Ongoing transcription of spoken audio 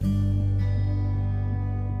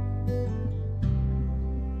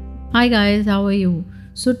Hi guys, how are you?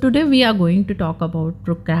 So today we are going to talk about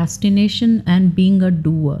procrastination and being a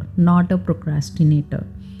doer, not a procrastinator.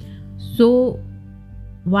 So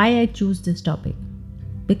why I choose this topic?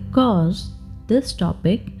 Because this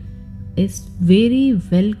topic is very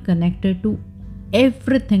well connected to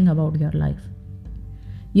everything about your life.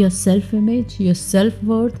 Your self-image, your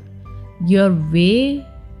self-worth, your way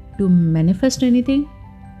to manifest anything,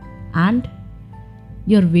 and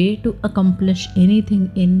your way to accomplish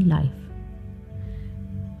anything in life.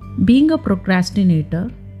 Being a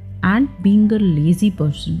procrastinator and being a lazy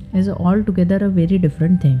person is altogether a very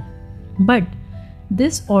different thing. But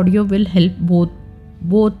this audio will help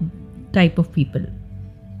both type of people.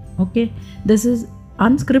 Okay, this is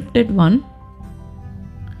unscripted one.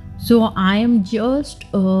 So I am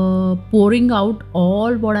just pouring out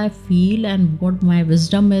all what I feel and what my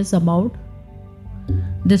wisdom is about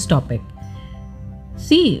this topic.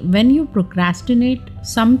 See, when you procrastinate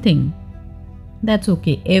something, that's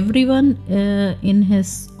okay. Everyone in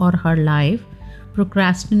his or her life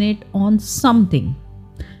procrastinate on something.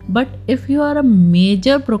 But if you are a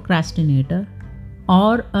major procrastinator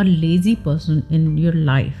or a lazy person in your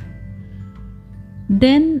life,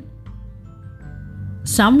 then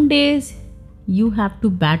some days you have to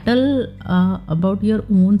battle about your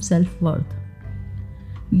own self-worth.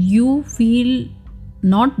 You feel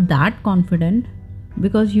not that confident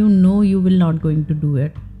because you know you will not going to do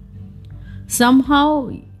it. Somehow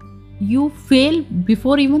you fail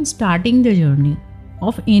before even starting the journey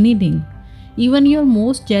of anything. Even your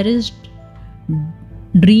most cherished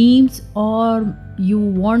dreams, or you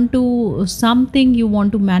want to something you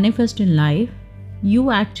want to manifest in life,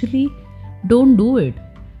 you actually don't do it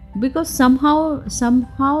because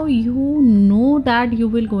somehow you know that you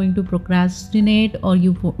will going to procrastinate, or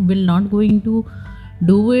you will not going to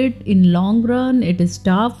do it in long run. It is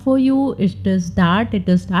tough for you, it is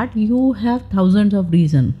that you have thousands of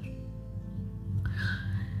reasons.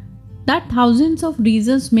 That thousands of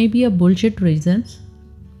reasons may be a bullshit reasons,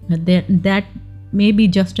 that may be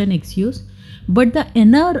just an excuse, but the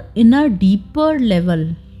inner deeper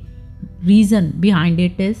level reason behind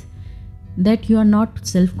it is that you are not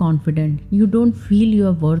self-confident. You don't feel you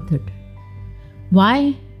are worth it.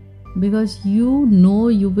 Why? Because you know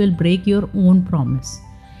you will break your own promise.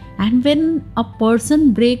 And when a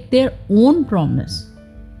person break their own promise,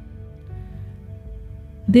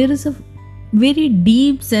 there is a very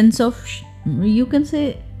deep sense of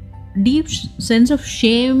sense of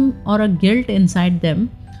shame or a guilt inside them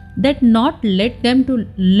that not let them to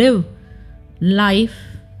live life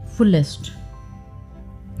fullest.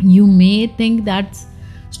 You may think that's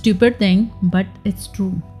stupid thing, but it's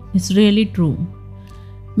true. It's really true.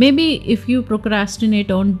 Maybe if you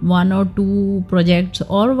procrastinate on one or two projects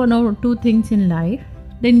or one or two things in life,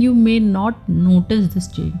 then you may not notice this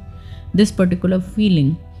change, this particular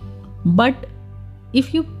feeling. But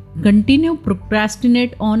if you continue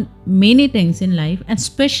procrastinate on many things in life,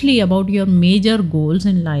 especially about your major goals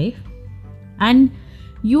in life, and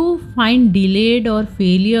you find delayed or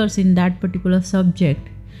failures in that particular subject,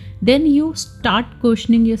 then you start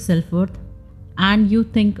questioning your self-worth and you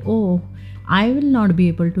think, oh, I will not be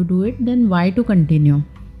able to do it, then why to continue?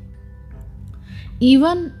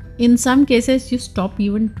 Even in some cases, you stop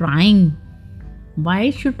even trying.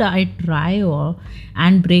 Why should I try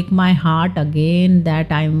and break my heart again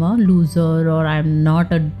that I'm a loser, or I'm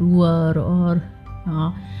not a doer, or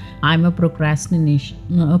I'm a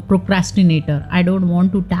procrastinator. I don't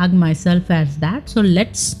want to tag myself as that, so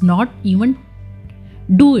let's not even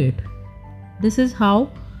do it. This is how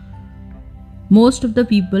most of the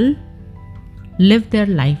people live their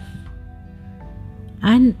life.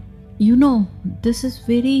 And this is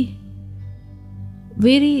very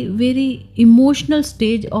emotional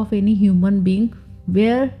stage of any human being,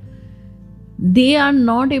 where they are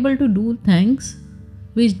not able to do things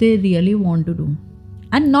which they really want to do,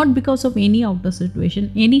 and not because of any outer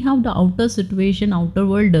situation. Anyhow, the outer situation, outer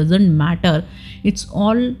world doesn't matter. It's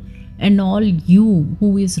all and all you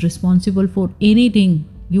who is responsible for anything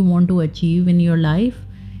you want to achieve in your life.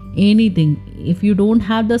 Anything. If you don't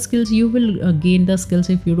have the skills, you will gain the skills.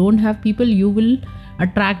 If you don't have people, you will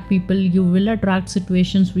attract people, you will attract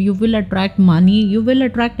situations, you will attract money, you will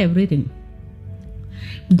attract everything.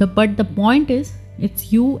 But the point is,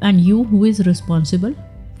 it's you and you who is responsible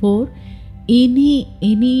for any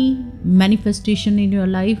manifestation in your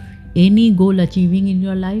life, any goal achieving in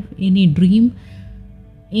your life, any dream,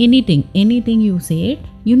 anything you say it,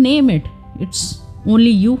 you name it, it's only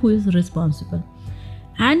you who is responsible.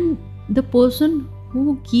 And the person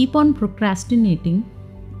who keep on procrastinating,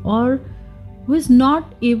 or who is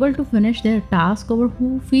not able to finish their task, or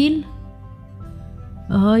who feel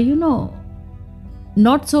uh, you know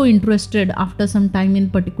not so interested after some time in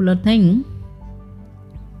particular thing,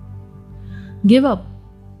 give up.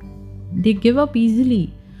 They give up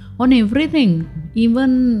easily on everything,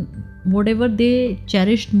 even whatever they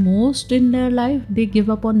cherished most in their life, they give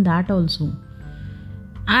up on that also.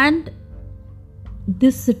 And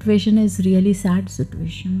this situation is really sad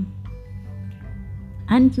situation,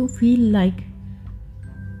 and you feel like,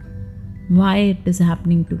 why it is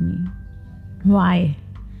happening to me, why?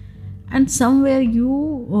 And somewhere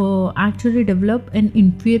you actually develop an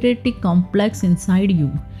inferiority complex inside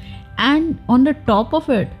you. And on the top of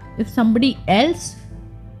it, if somebody else,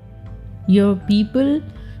 your people,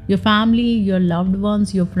 your family, your loved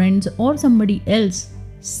ones, your friends, or somebody else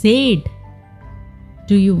said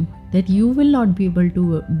to you that you will not be able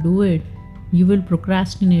to do it, you will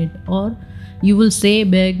procrastinate, or you will say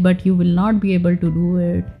big but you will not be able to do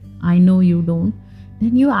it, I know you don't,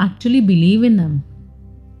 then you actually believe in them.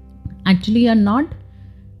 Actually, you're not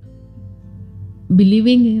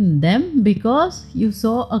believing in them because you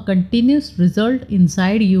saw a continuous result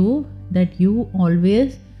inside you, that you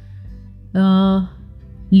always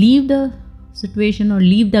leave the situation or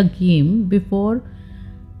leave the game before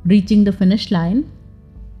reaching the finish line.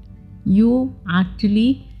 You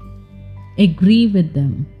actually agree with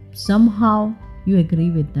them. Somehow you agree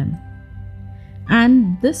with them.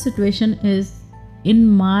 And this situation is, in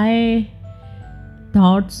my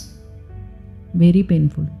thoughts, very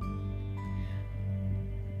painful.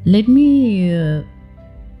 Let me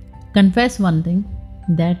confess one thing,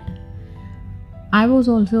 that I was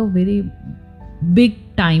also a very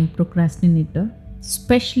big time procrastinator,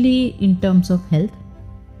 especially in terms of health,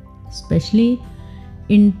 especially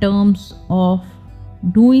in terms of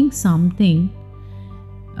doing something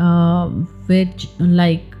which,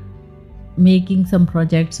 like making some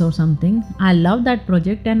projects or something. I love that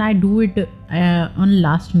project and I do it on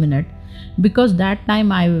last minute, because that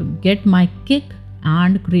time I get my kick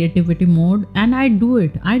and creativity mode, and I do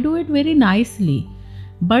it very nicely.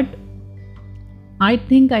 But I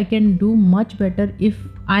think I can do much better if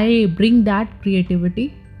I bring that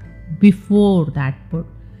creativity before that,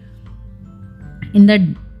 in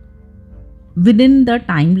the within the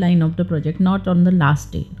timeline of the project, not on the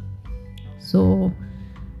last day. So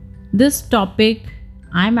this topic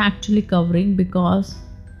I'm actually covering because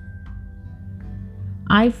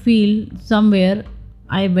I feel somewhere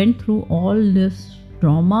I went through all this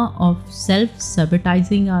trauma of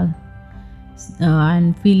self-sabotaging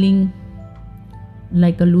and feeling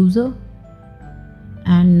like a loser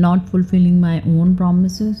and not fulfilling my own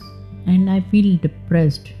promises. And I feel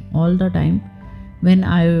depressed all the time when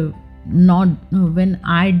I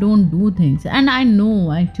don't do things, and I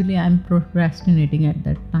know actually I'm procrastinating at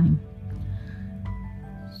that time.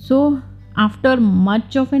 So after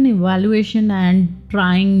much of an evaluation and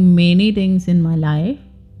trying many things in my life,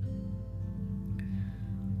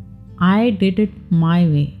 I did it my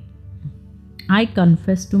way. I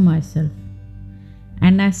confess to myself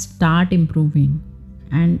and I start improving,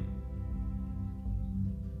 and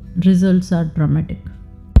results are dramatic.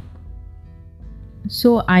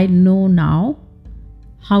 So I know now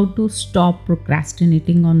how to stop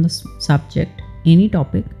procrastinating on the subject, any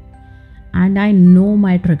topic, and I know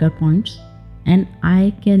my trigger points, and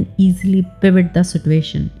I can easily pivot the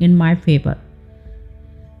situation in my favor.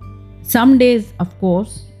 Some days, of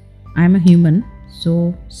course, I'm a human,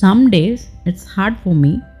 so some days it's hard for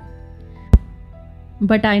me,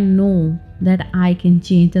 but I know that I can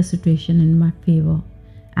change the situation in my favor,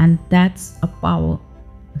 and that's a power.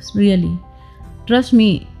 It's really, trust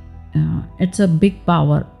me, it's a big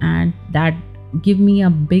power, and that give me a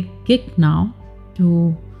big kick now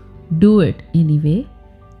to do it anyway.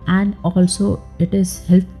 And also it is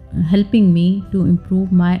helping me to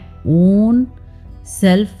improve my own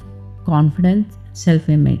self confidence, self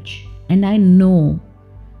image, and I know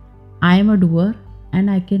I am a doer and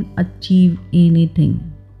I can achieve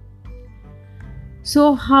anything.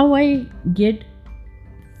 So how I get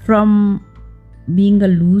from being a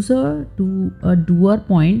loser to a doer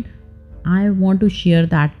point, I want to share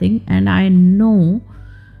that thing, and I know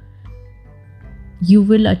you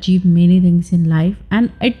will achieve many things in life.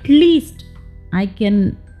 And at least I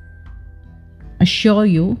can assure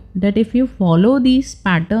you that if you follow these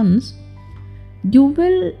patterns, you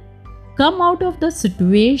will come out of the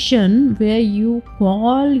situation where you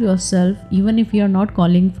call yourself, even if you are not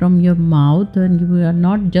calling from your mouth and you are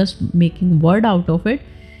not just making word out of it,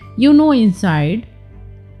 you know inside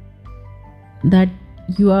that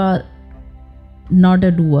you are not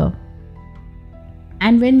a doer.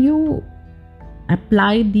 And when you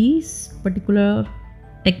apply these particular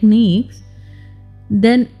techniques,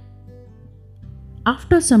 then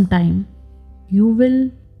after some time you will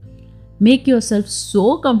make yourself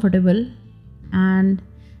so comfortable, and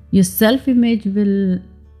your self image will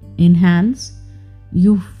enhance.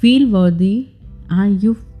 You feel worthy, and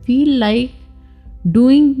you feel like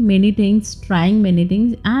doing many things, trying many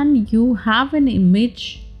things, and you have an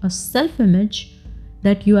image, a self image,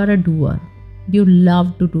 that you are a doer. You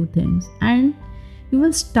love to do things, and you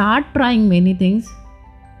will start trying many things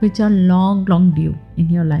which are long due in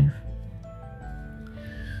your life.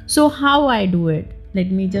 So, how I do it? Let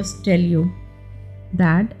me just tell you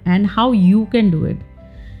that, and how you can do it.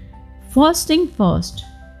 First thing first,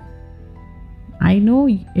 I know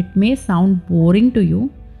it may sound boring to you,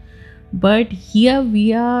 but here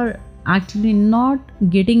we are actually not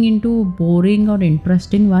getting into boring or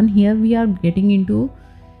interesting one. Here we are getting into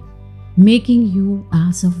making you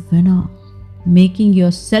as a winner, making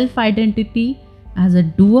your self identity as a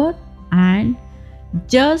doer, and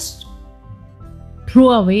just throw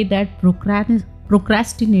away that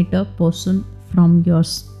procrastinator person from your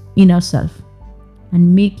inner self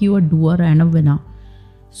and make you a doer and a winner.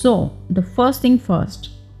 So, the first thing first,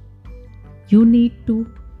 you need to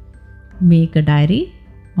make a diary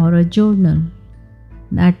or a journal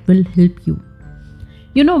that will help you.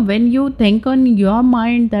 You know, when you think on your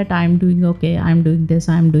mind that I'm doing okay, I'm doing this,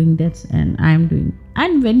 I'm doing this, and I'm doing,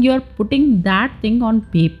 and when you're putting that thing on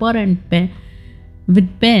paper and pen with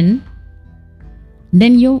pen,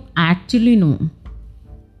 then you actually know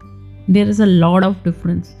there is a lot of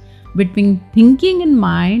difference between thinking in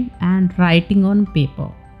mind and writing on paper.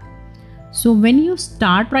 So when you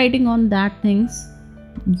start writing on that things,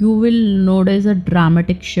 you will notice a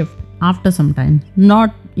dramatic shift after some time.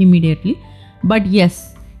 Not immediately, but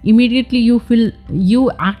yes, immediately you feel, you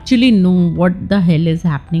actually know what the hell is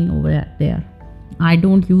happening over there. I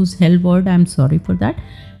don't use hell word, I'm sorry for that.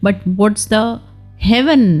 But what's the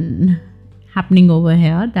heaven happening over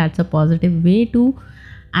here? That's a positive way to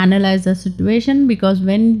analyze the situation, because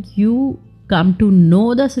when you come to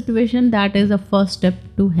know the situation, that is the first step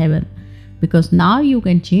to heaven, because now you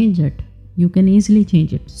can change it. You can easily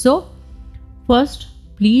change it. So first,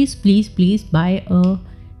 please buy a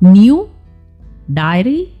new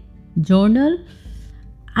diary, journal,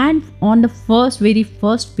 and on the very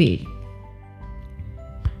first page,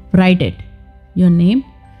 write it, your name,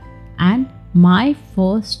 and my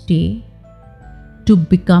first day to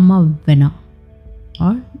become a winner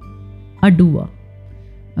or a doer.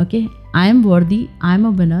 Okay, I am worthy, I am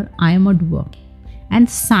a winner, I am a doer, and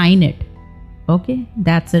sign it. Okay,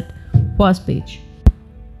 that's it. First page.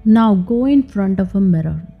 Now go in front of a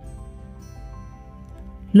mirror.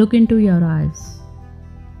 Look into your eyes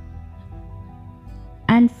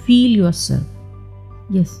and feel yourself.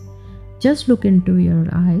 Yes, just look into your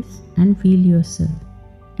eyes and feel yourself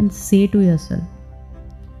and say to yourself,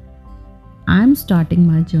 I am starting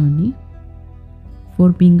my journey for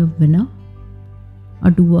being a winner,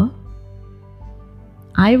 a doer.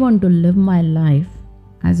 I want to live my life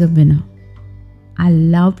as a winner. I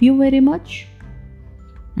love you very much,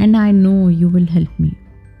 and I know you will help me.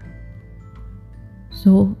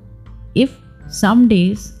 So, if some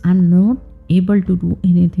days I'm not able to do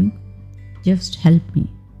anything, just help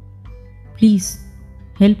me. Please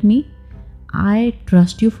help me. I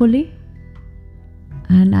trust you fully,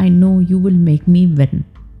 and I know you will make me win.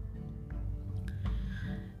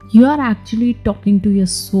 You are actually talking to your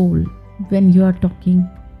soul when you are talking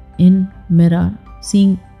in mirror,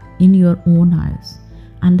 seeing in your own eyes,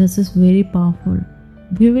 and this is very powerful.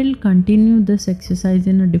 We will continue this exercise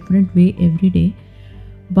in a different way every day,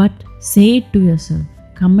 but say it to yourself,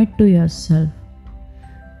 commit to yourself,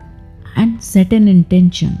 and set an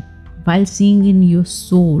intention while seeing in your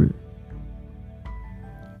soul.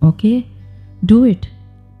 Okay, do it.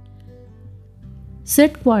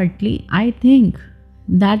 Sit quietly. I think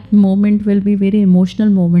that moment will be very emotional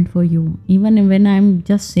moment for you. Even when I'm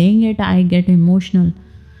just saying it, I get emotional,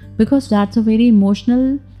 because that's a very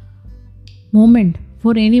emotional moment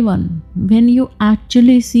for anyone when you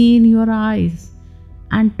actually see in your eyes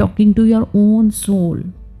and talking to your own soul,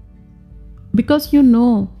 because you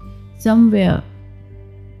know somewhere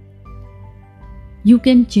you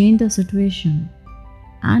can change the situation,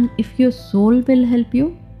 and if your soul will help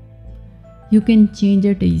you, you can change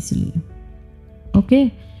it easily.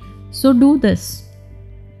 Okay, so do this,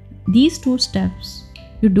 these 2 steps.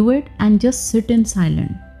 You do it and just sit in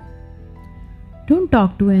silence. Don't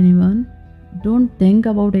talk to anyone. Don't think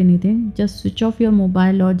about anything. Just switch off your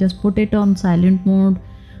mobile or just put it on silent mode.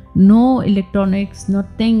 No electronics,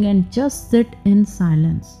 nothing, and just sit in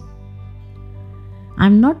silence.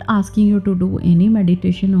 I'm not asking you to do any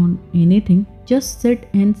meditation on anything. Just sit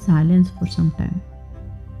in silence for some time.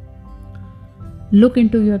 Look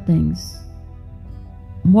into your things.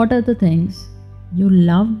 What are the things you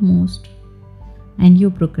loved most and you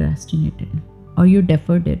procrastinated, or you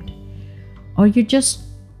deferred it, or you just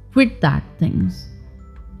quit that things?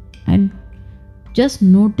 And just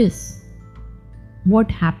notice what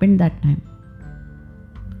happened that time.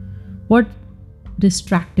 What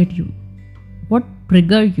distracted you? What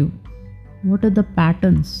triggered you? What are the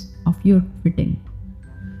patterns of your quitting?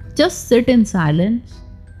 Just sit in silence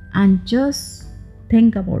and just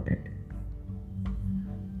think about it.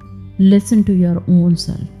 Listen to your own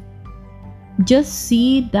self. Just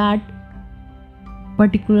see that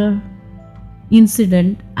particular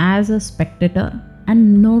incident as a spectator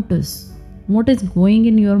and notice what is going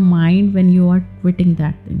in your mind when you are quitting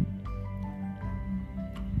that thing.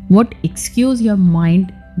 What excuse your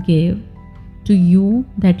mind gave to you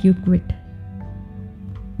that you quit.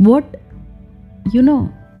 What,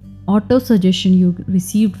 auto suggestion you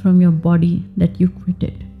received from your body that you quit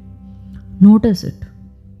it. Notice it.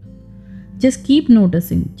 Just keep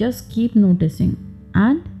noticing.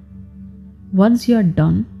 And once you are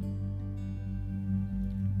done,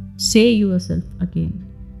 say yourself again,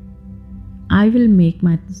 I will make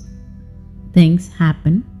my things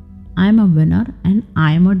happen. I am a winner and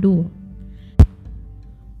I am a doer.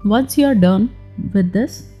 Once you are done with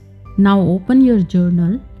this, now open your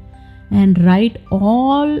journal and write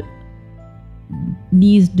all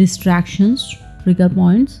these distractions, trigger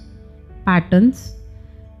points, patterns,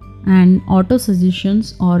 and auto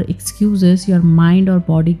suggestions or excuses your mind or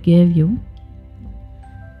body gave you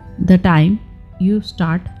the time you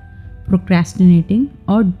start procrastinating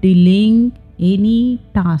or delaying any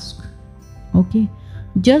task. Okay,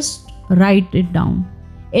 just write it down.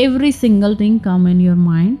 Every single thing come in your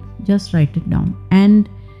mind, just write it down. And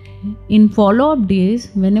in follow-up days,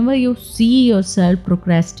 whenever you see yourself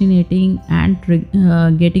procrastinating and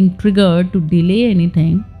getting triggered to delay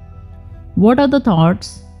anything, what are the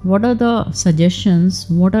thoughts, what are the suggestions,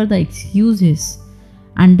 what are the excuses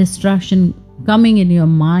and distraction coming in your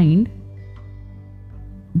mind?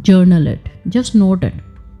 Journal it, just note it.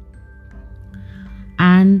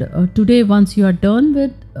 And today, once you are done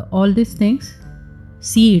with all these things,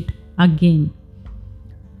 see it again.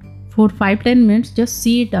 For 5-10 minutes, just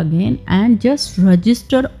see it again and just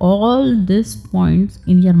register all these points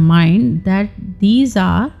in your mind that these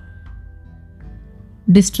are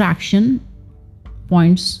distraction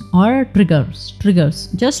points or triggers.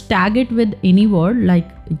 Just tag it with any word, like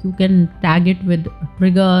you can tag it with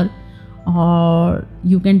trigger, or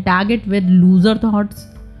you can tag it with loser thoughts,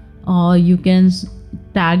 or you can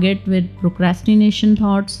tag it with procrastination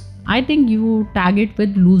thoughts. I think you tag it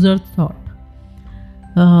with loser thought.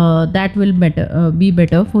 That will be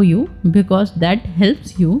better for you, because that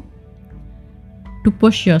helps you to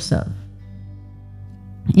push yourself.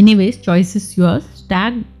 Anyways, choice is yours.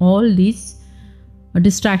 Tag all these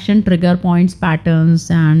distraction, trigger points, patterns,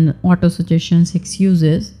 and auto suggestions,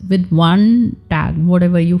 excuses with one tag,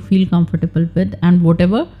 whatever you feel comfortable with and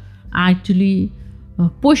whatever actually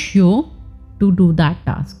push you to do that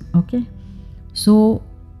task. Okay, so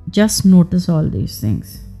just notice all these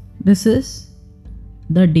things. This is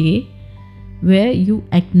the day where you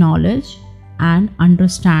acknowledge and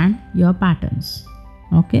understand your patterns.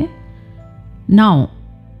 Okay, now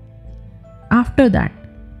after that,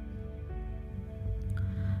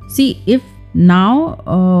 see, if now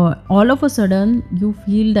all of a sudden you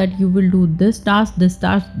feel that you will do this task,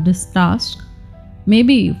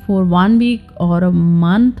 maybe for 1 week or a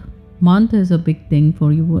month is a big thing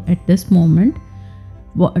for you at this moment.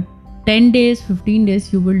 10 days, 15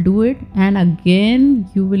 days you will do it, and again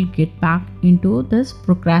you will get back into this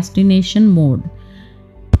procrastination mode.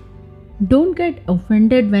 Don't get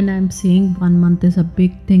offended when I'm saying 1 month is a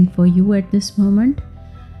big thing for you at this moment,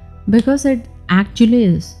 because it actually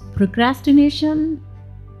is. Procrastination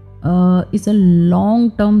is a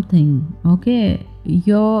long-term thing. Okay,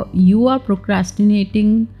 you are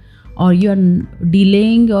procrastinating, or you are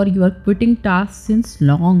delaying, or you are quitting tasks since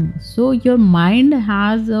long. So your mind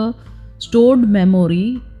has a stored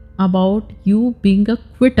memory about you being a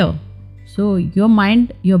quitter. So your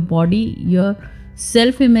mind, your body, your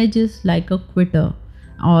self-image is like a quitter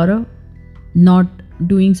or not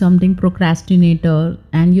doing something, procrastinator,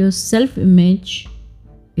 and your self-image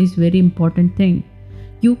is very important thing.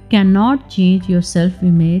 You cannot change your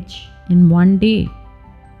self-image in one day,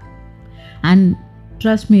 and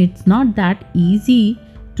trust me, it's not that easy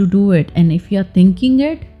to do it. And if you are thinking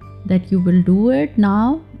it that you will do it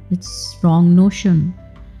now, it's wrong notion.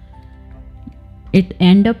 it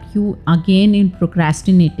end up you again in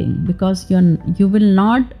procrastinating, because you will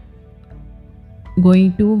not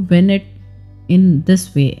going to win it in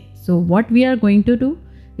this way. So what we are going to do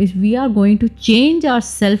is we are going to change our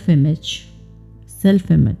self image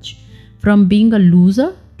from being a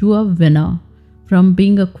loser to a winner, from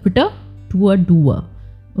being a quitter to a doer.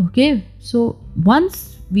 Okay, so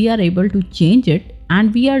once we are able to change it,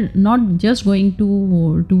 and we are not just going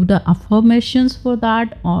to do the affirmations for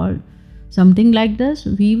that or something like this,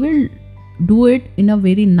 we will do it in a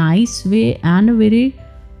very nice way and a very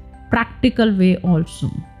practical way also,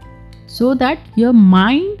 so that your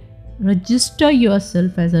mind register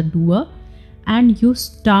yourself as a doer and you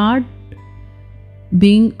start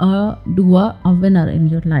being a doer, a winner in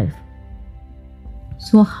your life.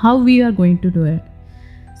 So how we are going to do it?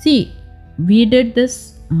 See, we did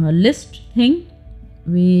this list thing.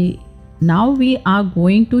 Now we are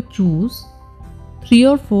going to choose 3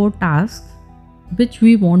 or 4 tasks which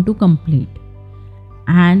we want to complete,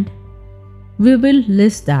 and we will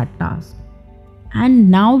list that task. And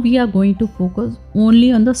now we are going to focus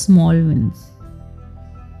only on the small wins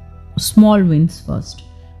first.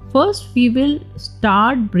 We will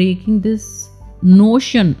start breaking this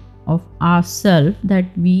notion of ourselves that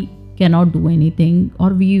we cannot do anything or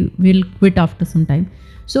we will quit after some time.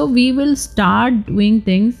 So we will start doing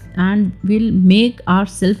things and we'll make our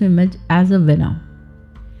self image as a winner.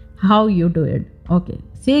 How you do it? Okay,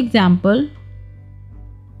 say example,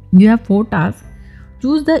 you have 4 tasks.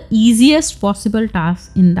 Choose the easiest possible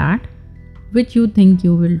task in that which you think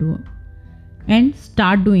you will do, and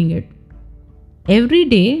start doing it every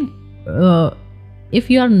day. If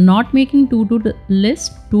you are not making to-do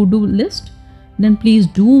list, then please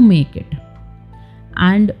do make it.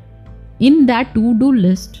 And in that to-do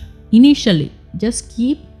list, initially just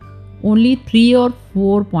keep only 3 or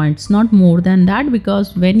 4 points, not more than that,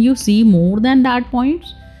 because when you see more than that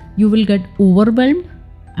points, you will get overwhelmed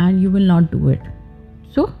and you will not do it.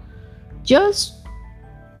 So just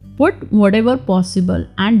put whatever possible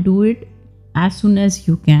and do it as soon as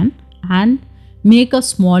you can, and make a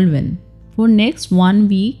small win. For next 1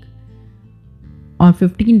 week or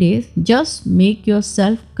 15 days, just make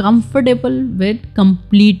yourself comfortable with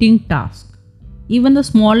completing tasks, even the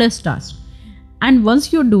smallest task. And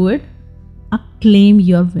once you do it, acclaim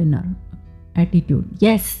your winner attitude.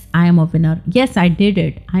 Yes, I am a winner. Yes, I did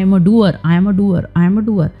it. I am a doer. I am a doer. I am a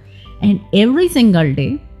doer. And every single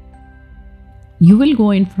day, you will go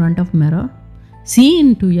in front of mirror, see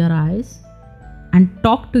into your eyes and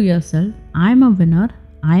talk to yourself. I am a winner.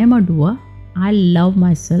 I am a doer. I love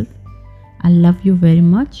myself. I love you very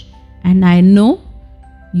much. And I know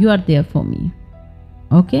you are there for me.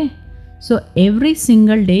 Okay. So every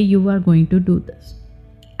single day you are going to do this.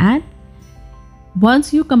 And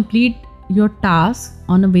once you complete your task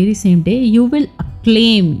on a very same day, you will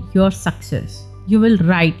acclaim your success. You will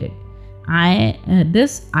write it. I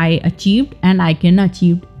achieved, and I can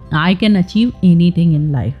achieve anything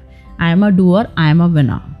in life. I am a doer. I am a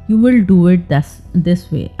winner. You will do it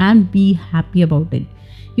this way and be happy about it.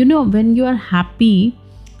 You know, when you are happy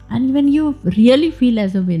and when you really feel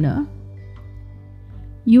as a winner,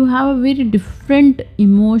 you have a very different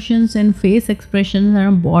emotions and face expressions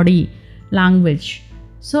and body language.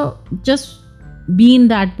 So just be in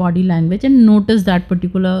that body language and notice that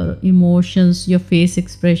particular emotions, your face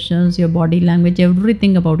expressions, your body language,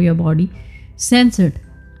 everything about your body. Sense it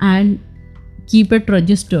and keep it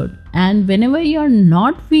registered. And whenever you are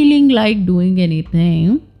not feeling like doing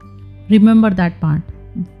anything, remember that part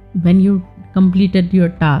when you completed your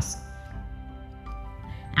task.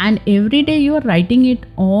 And every day you are writing it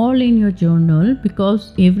all in your journal,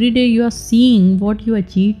 because every day you are seeing what you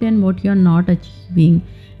achieved and what you are not achieving,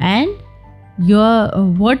 and you are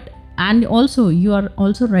you are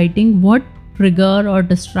also writing what trigger or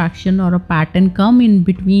distraction or a pattern come in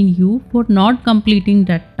between you for not completing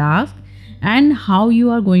that task and how you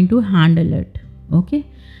are going to handle it. Okay.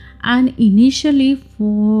 And initially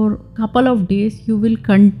for couple of days you will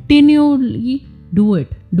continually do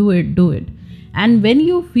it. And when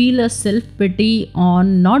you feel a self-pity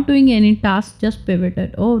on not doing any task, just pivot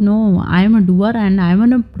it. Oh no, I am a doer and I am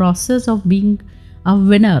in a process of being a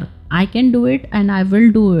winner. I can do it and I will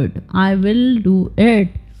do it. I will do it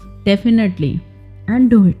definitely, and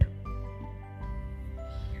do it.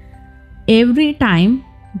 Every time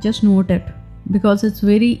just note it, because it's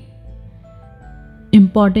very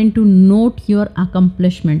important to note your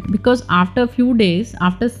accomplishment, because after a few days,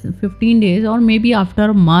 after 15 days or maybe after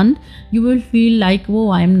a month, you will feel like,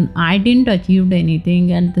 oh, I didn't achieve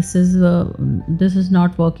anything and this is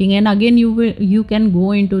not working. And again you can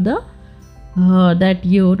go into the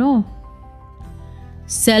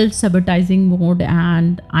self-sabotaging mode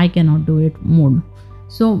and I cannot do it mode.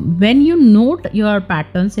 So when you note your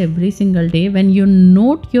patterns every single day, when you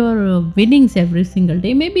note your winnings every single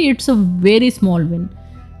day, maybe it's a very small win,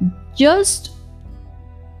 just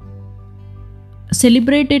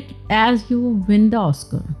celebrate it as you win the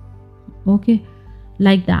Oscar. Okay,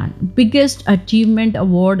 like that, biggest achievement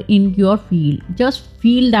award in your field. Just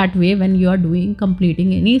feel that way when you are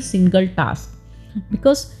completing any single task,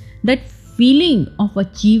 because that feeling of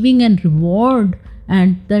achieving and reward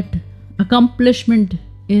and that accomplishment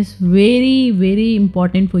is very, very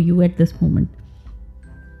important for you at this moment.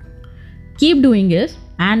 Keep doing it,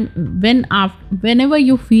 and whenever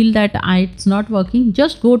you feel that it's not working,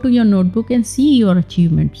 just go to your notebook and see your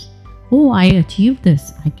achievements. Oh, I achieved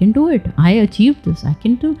this, I can do it. I achieved this, I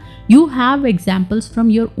can do. You have examples from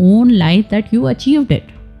your own life that you achieved it.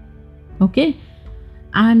 Okay,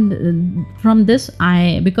 and from this,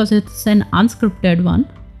 because it's an unscripted one,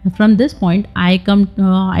 from this point I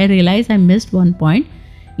realize I missed one point.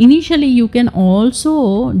 Initially, you can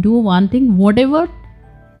also do one thing. Whatever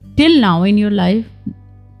till now in your life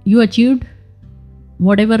you achieved,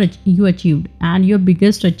 whatever you achieved, and your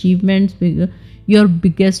biggest achievements, your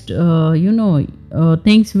biggest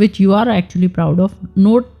things which you are actually proud of,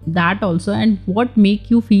 note that also, and what make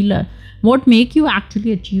you feel, what make you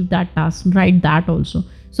actually achieve that task, write that also.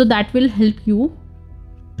 So that will help you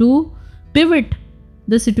to pivot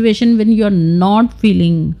the situation when you're not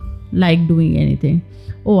feeling like doing anything.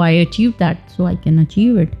 Oh, I achieved that, so I can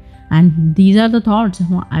achieve it. And these are the thoughts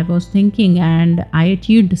I was thinking, and I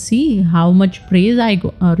achieved. See how much praise I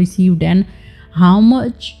received, and how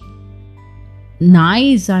much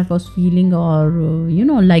nice I was feeling, or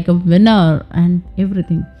like a winner and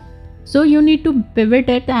everything. So you need to pivot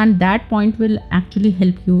it, and that point will actually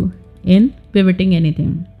help you in pivoting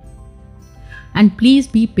anything. And please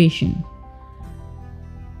be patient.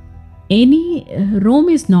 Rome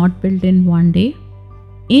is not built in one day.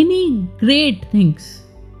 Any great things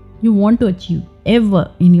you want to achieve ever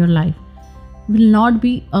in your life will not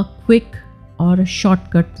be a quick or a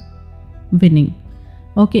shortcut winning.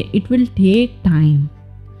 Okay, it will take time.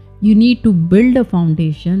 You need to build a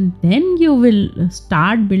foundation, then you will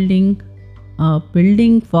start building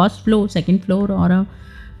first floor, second floor, or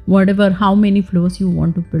whatever, how many floors you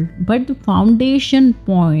want to build. But the foundation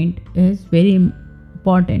point is very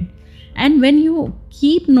important. And when you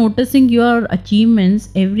keep noticing your achievements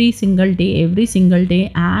every single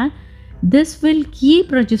day, and this will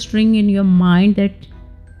keep registering in your mind that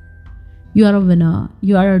you are a winner,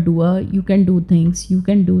 you are a doer, you can do things.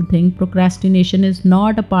 Procrastination is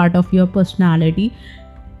not a part of your personality,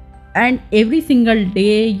 and every single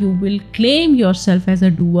day you will claim yourself as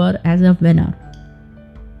a doer, as a winner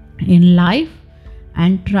in life,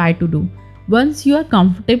 and try to do. Once you are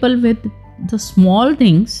comfortable with the small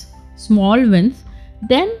things, small wins,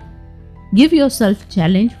 then give yourself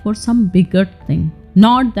challenge for some bigger thing.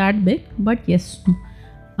 Not that big, but yes,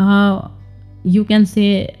 you can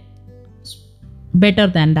say better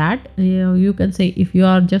than that. You can say, if you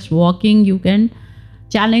are just walking, you can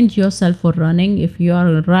challenge yourself for running. If you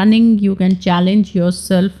are running, you can challenge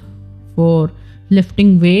yourself for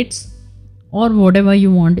lifting weights, or whatever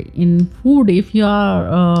you want. In food, if you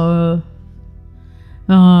are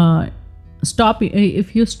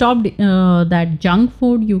if you stopped that junk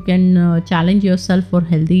food, you can challenge yourself for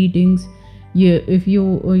healthy eatings. If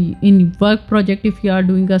you in work project, if you are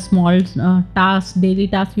doing a small daily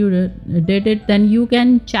task, you did it, then you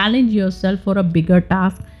can challenge yourself for a bigger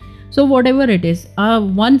task. So whatever it is,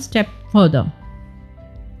 one step further,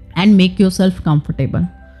 and make yourself comfortable.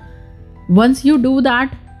 Once you do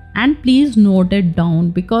that, and please note it down,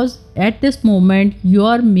 because at this moment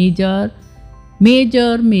your major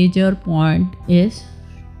point is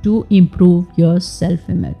to improve your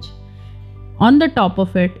self-image. On the top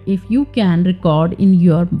of it, if you can record in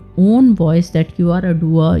your own voice that you are a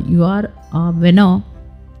doer, you are a winner,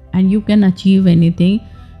 and you can achieve anything,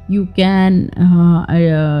 you can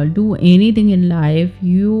do anything in life,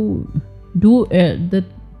 you do the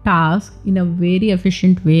task in a very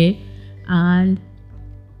efficient way, and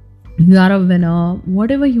you are a winner,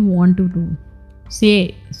 whatever you want to do,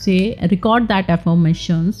 say record that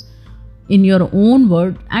affirmations in your own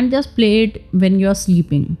word, and just play it when you're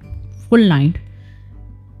sleeping full night,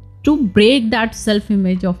 to break that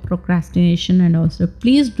self-image of procrastination. And also,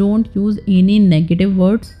 please don't use any negative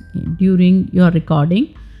words during your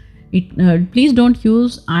recording. Please don't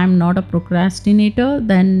use "I'm not a procrastinator,"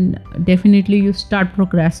 then definitely you start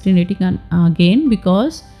procrastinating again,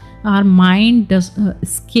 because our mind does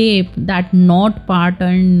escape that not part.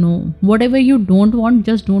 And no, whatever you don't want,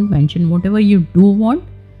 just don't mention. Whatever you do want,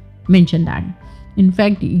 mention that. In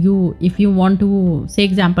fact, if you want to, say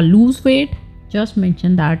example, lose weight, just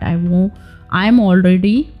mention that I am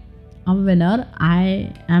already a winner.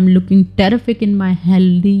 I am looking terrific in my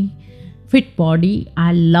healthy, fit body.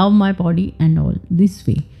 I love my body and all this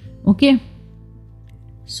way. Okay.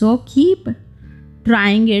 So keep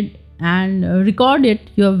trying it and record it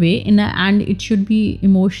your way and it should be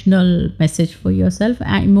emotional message for yourself,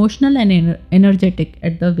 emotional and energetic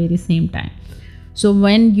at the very same time. So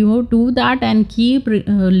when you do that and keep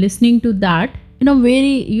listening to that in a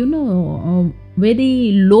very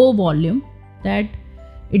very low volume, that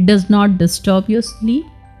it does not disturb your sleep,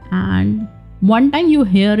 and one time you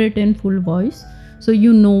hear it in full voice, so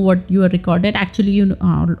you know what you are recorded. Actually, you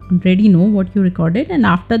already know what you recorded, and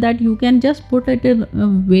after that you can just put it in a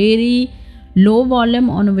very low volume,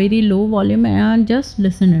 on a very low volume, and just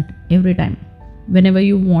listen it every time whenever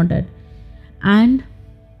you want it. And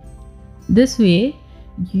this way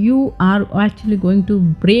you are actually going to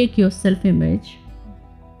break your self image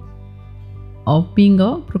of being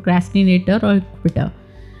a procrastinator or a quitter,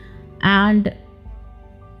 and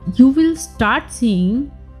you will start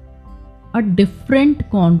seeing a different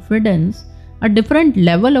confidence, a different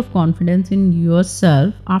level of confidence in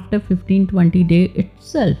yourself after 15-20 days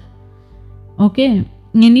itself. Okay,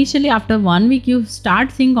 initially after 1 week you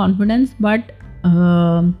start seeing confidence, but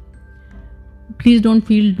please don't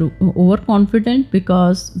feel overconfident,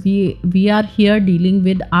 because we are here dealing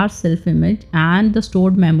with our self image and the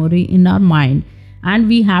stored memory in our mind, and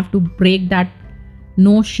we have to break that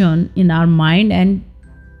notion in our mind and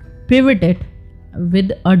pivot it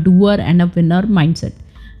with a doer and a winner mindset,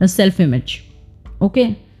 a self image.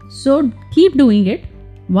 Okay, so keep doing it.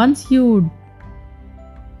 Once you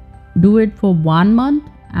do it for 1 month,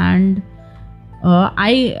 and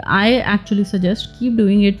I actually suggest keep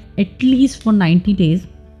doing it at least for 90 days.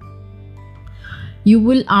 You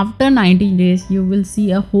will, after 90 days, you will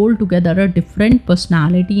see a whole together a different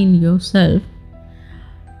personality in yourself.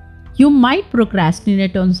 You might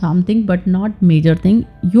procrastinate on something, but not major thing.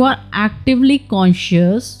 You are actively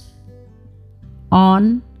conscious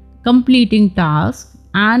on completing tasks,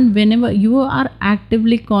 and whenever you are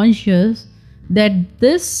actively conscious that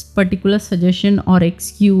this particular suggestion or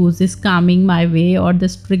excuse is coming my way, or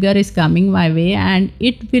this trigger is coming my way, and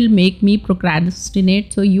it will make me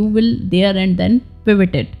procrastinate, so you will there and then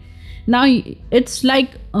pivot it. Now it's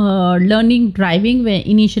like learning driving, where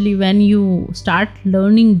initially when you start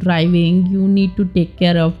learning driving, you need to take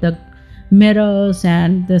care of the mirrors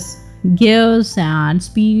and this gears and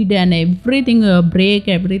speed and everything, brake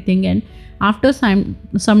everything, and after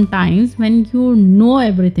sometimes when you know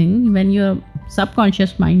everything, when your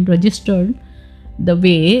subconscious mind registered the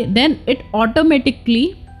way, then it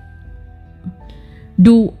automatically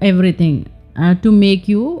do everything to make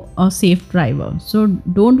you a safe driver. So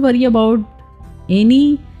don't worry about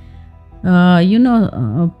any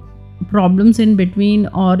problems in between,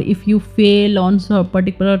 or if you fail on a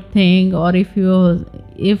particular thing, or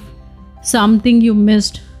if something you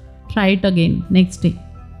missed, try it again next day.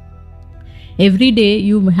 Every day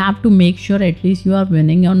you have to make sure at least you are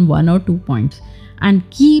winning on 1 or 2 points, and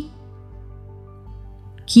keep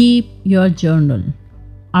your journal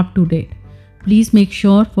up to date. Please make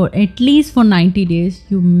sure for at least for 90 days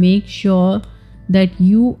you make sure that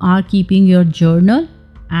you are keeping your journal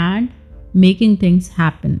and making things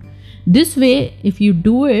happen. This way, if you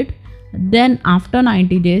do it, then after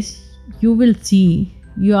 90 days you will see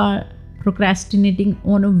you are procrastinating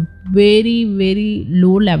on a very, very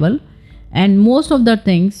low level, and most of the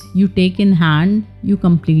things you take in hand, you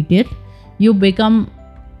complete it, you become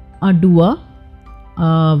a doer,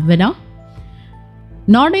 a winner.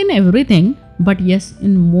 Not in everything, but yes,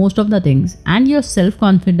 in most of the things, and your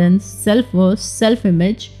self-confidence, self-worth,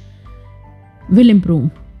 self-image will improve.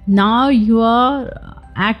 Now you are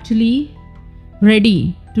actually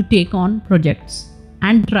ready to take on projects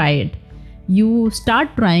and try it. You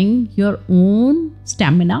start trying your own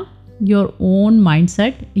stamina, your own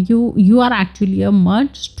mindset. You are actually a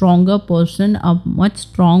much stronger person,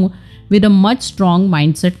 with a much strong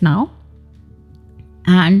mindset now.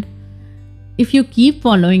 And if you keep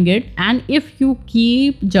following it, and if you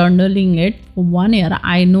keep journaling it for 1 year,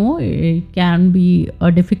 I know it can be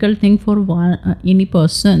a difficult thing for any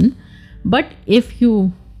person, but if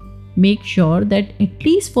you make sure that at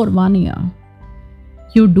least for 1 year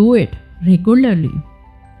you do it regularly,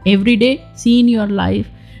 every day, see in your life,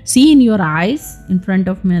 see in your eyes in front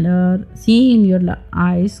of mirror, see in your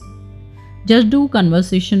eyes, just do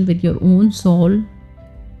conversation with your own soul,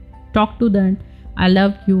 talk to that, I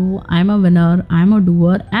love you, I'm a winner, I'm a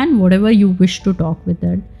doer, and whatever you wish to talk with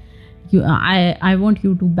it. I want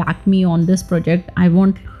you to back me on this project, I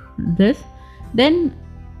want this. then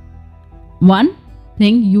one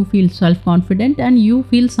thing, you feel self-confident and you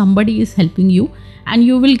feel somebody is helping you, and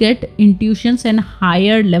you will get intuitions and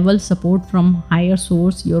higher level support from higher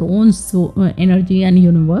source, your own energy and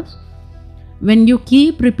universe. When you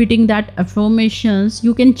keep repeating that affirmations,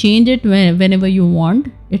 you can change it whenever you want.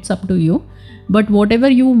 It's up to you. But whatever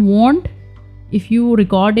you want, if you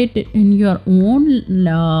record it in your own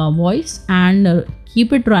voice and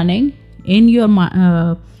keep it running in your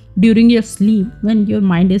during your sleep, when your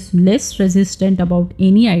mind is less resistant about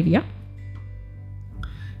any idea,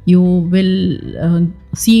 you will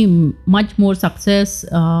see much more success,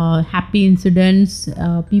 happy incidents,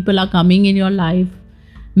 people are coming in your life,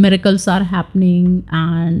 miracles are happening,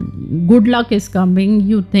 and good luck is coming.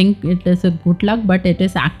 You think it is a good luck, but it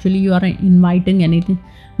is actually you are inviting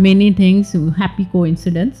many things, happy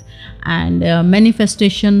coincidence, and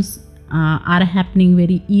manifestations are happening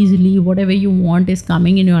very easily. Whatever you want is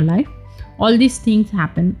coming in your life. All these things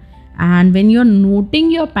happen. And when you're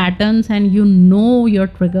noting your patterns and you know your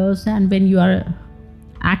triggers, and when you are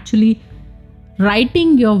actually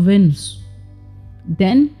writing your wins,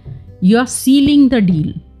 then you are sealing the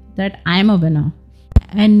deal that I am a winner.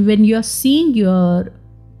 And when you are seeing your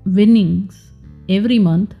winnings every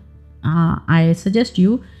month, I suggest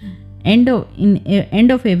you end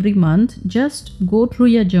of every month, just go through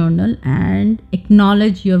your journal and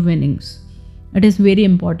acknowledge your winnings. It is very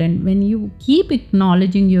important. When you keep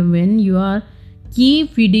acknowledging your win, you are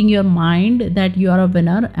keep feeding your mind that you are a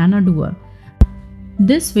winner and a doer.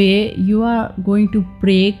 This way you are going to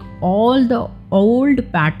break all the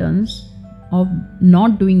old patterns of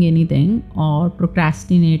not doing anything or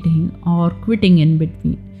procrastinating or quitting in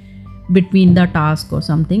between the task or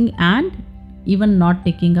something, and even not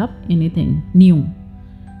taking up anything new.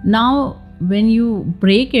 Now when you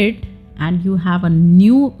break it and you have a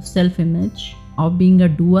new self-image of being a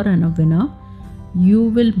doer and a winner, you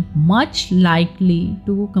will much likely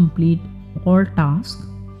to complete all tasks.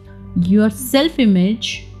 Your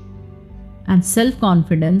self-image and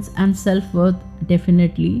self-confidence and self-worth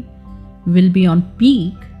definitely will be on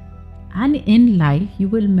peak, and in life you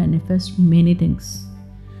will manifest many things.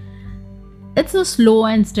 It's a slow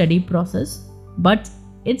and steady process, but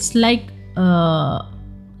it's like a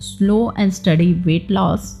slow and steady weight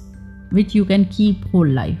loss which you can keep whole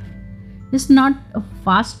life. It's not a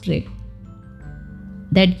fast trick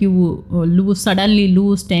that you suddenly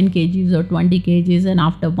lose 10 kgs or 20 kgs and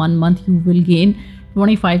after 1 month you will gain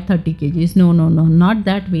 25-30 kgs. No, not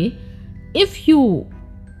that way. If you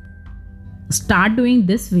start doing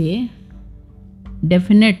this way,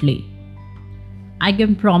 definitely I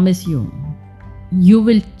can promise you, you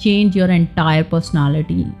will change your entire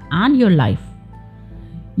personality and your life.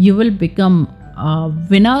 You will become a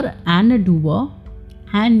winner and a doer,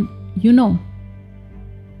 and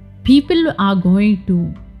people are going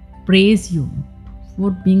to praise you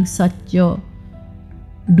for being such a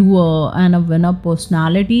doer and a winner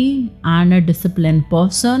personality and a disciplined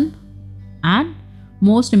person. And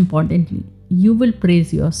most importantly, you will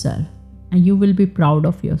praise yourself and you will be proud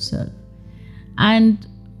of yourself. And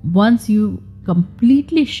once you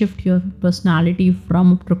completely shift your personality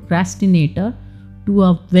from a procrastinator to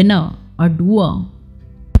a winner, a doer,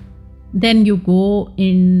 then you go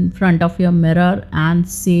in front of your mirror and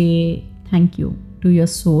say thank you to your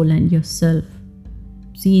soul and yourself.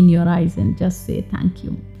 See in your eyes and just say thank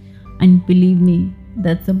you. And believe me,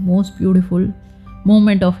 that's the most beautiful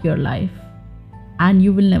moment of your life, and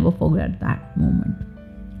you will never forget that moment.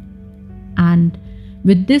 And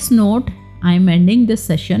with this note, I am ending this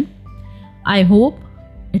session. I hope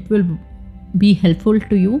it will be helpful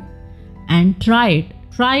to you, and try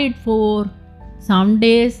it for some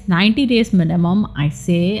days, 90 days minimum. I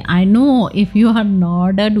say, I know if you are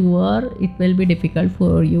not a doer, it will be difficult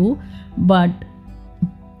for you, but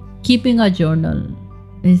keeping a journal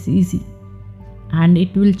is easy and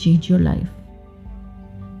it will change your life.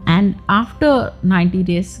 And after 90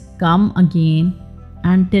 days, come again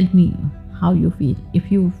and tell me how you feel.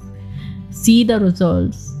 If you see the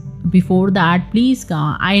results before that, please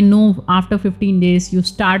come. I know after 15 days you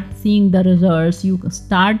start seeing the results, you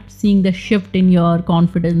start seeing the shift in your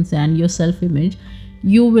confidence and your self-image,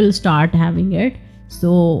 you will start having it.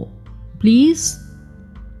 So please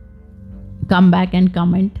come back and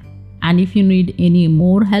comment, and if you need any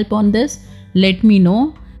more help on this, let me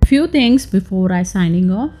know. Few things before I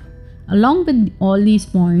signing off. Along with all these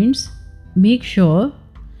points, make sure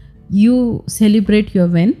you celebrate your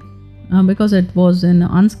win, because it was an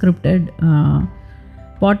unscripted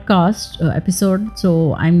podcast episode,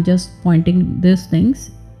 so I'm just pointing these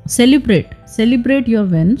things. Celebrate your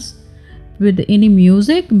wins with any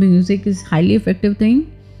music. Music is highly effective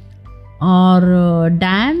thing. or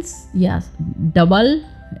dance, yes, double,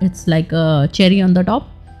 it's like a cherry on the top,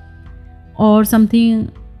 or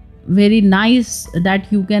something very nice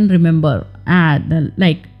that you can remember, and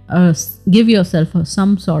like give yourself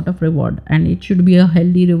some sort of reward, and it should be a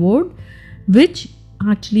healthy reward which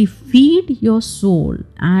actually feed your soul,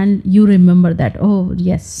 and you remember that, oh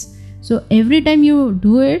yes. So every time you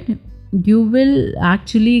do it, you will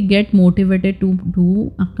actually get motivated to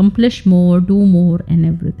do, accomplish more, do more, and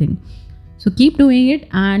everything. So keep doing it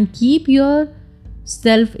and keep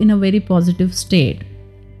yourself in a very positive state.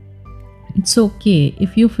 It's okay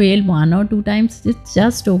if you fail 1 or 2 times, it's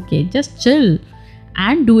just okay. Just chill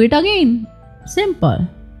and do it again. Simple.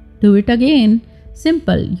 Do it again.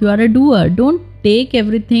 Simple. You are a doer. Don't take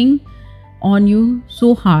everything on you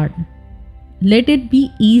so hard. Let it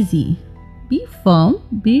be easy. Be firm,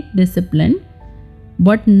 be disciplined,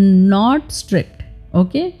 but not strict.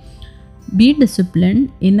 Okay? Be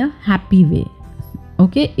disciplined in a happy way.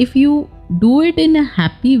 Okay? If you do it in a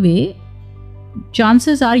happy way,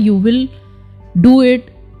 chances are you will do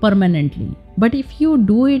it permanently. But if you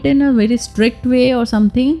do it in a very strict way or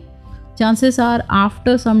something, chances are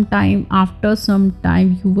after some time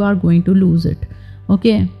you are going to lose it.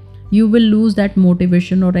 Okay, you will lose that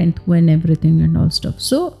motivation or enthusiasm and everything and all stuff.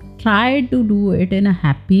 So try to do it in a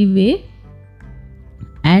happy way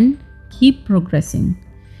and keep progressing.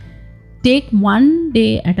 Take one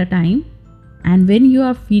day at a time, and when you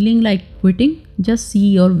are feeling like quitting, just see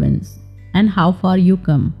your wins and how far you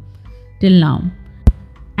come till now.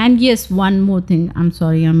 And yes, one more thing, I'm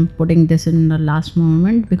sorry, I'm putting this in the last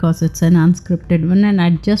moment because it's an unscripted one and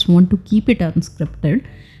I just want to keep it unscripted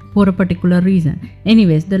for a particular reason.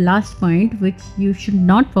 Anyways, the last point which you should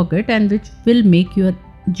not forget and which will make your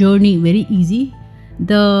journey very easy,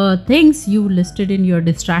 the things you listed in your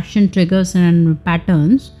distraction triggers and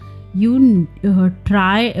patterns, you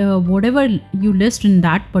try whatever you list in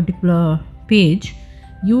that particular page,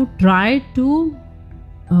 you try to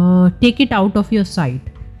take it out of your sight.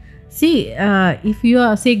 See, if you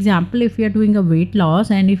are, say example, if you are doing a weight loss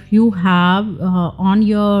and if you have on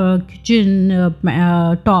your kitchen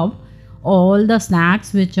top all the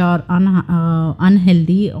snacks which are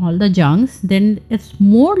unhealthy, all the junks, then it's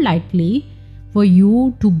more likely for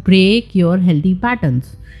you to break your healthy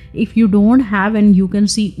patterns. If you don't have and you can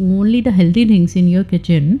see only the healthy things in your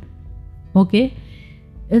kitchen, okay,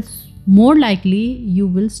 it's more likely you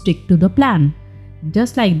will stick to the plan.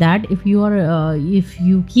 Just like that, if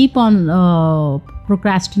you keep on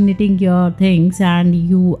procrastinating your things and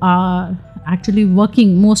you are actually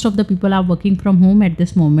working, most of the people are working from home at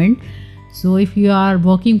this moment. So if you are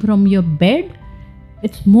working from your bed,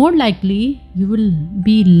 it's more likely you will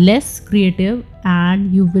be less creative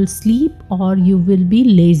and you will sleep or you will be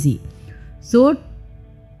lazy. So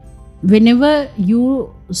whenever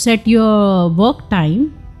you set your work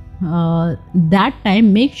time, that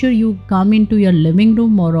time make sure you come into your living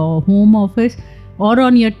room or a home office or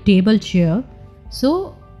on your table chair.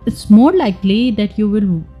 So it's more likely that you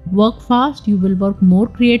will work fast, you will work more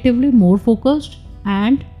creatively, more focused,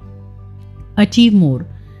 and achieve more.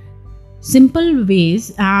 Simple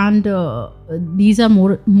ways, and these are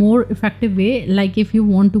more effective way. Like if you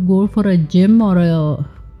want to go for a gym or a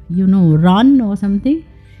run or something,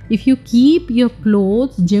 if you keep your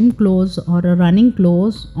clothes, gym clothes or a running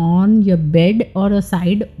clothes on your bed or a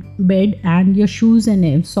side bed and your shoes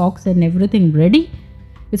and socks and everything ready,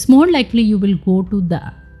 it's more likely you will go to the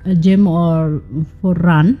gym or for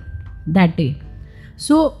run that day.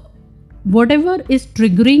 So whatever is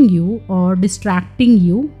triggering you or distracting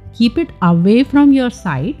you, keep it away from your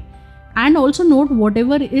side, and also note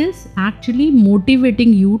whatever is actually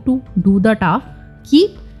motivating you to do the task,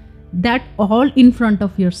 keep that all in front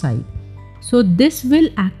of your side. So this will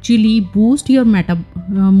actually boost your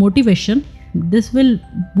motivation. This will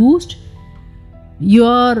boost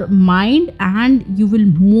your mind and you will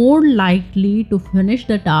more likely to finish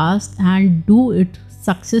the task and do it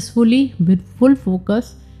successfully with full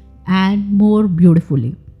focus and more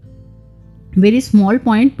beautifully. Very small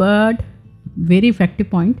point but very effective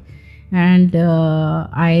point, and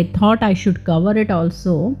I thought I should cover it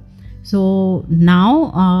also. So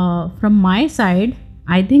now from my side,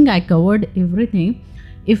 I think I covered everything.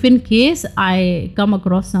 If in case I come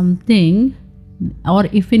across something, or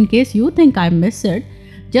if in case you think I missed it,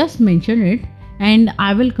 just mention it and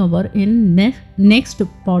I will cover in next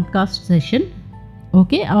podcast session.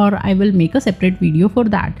 Okay, or I will make a separate video for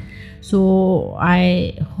that. So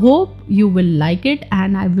I hope you will like it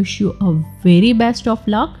and I wish you a very best of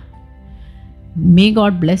luck. May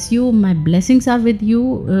God bless you. My blessings are with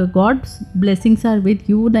you. God's blessings are with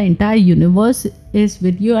you. The entire universe is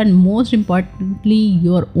with you. And most importantly,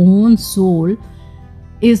 your own soul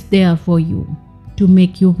is there for you to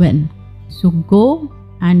make you win. So go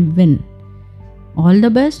and win. All the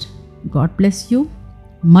best. God bless you.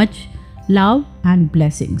 Much love and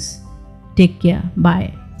blessings. Take care.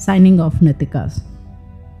 Bye. Signing off, Nitikas.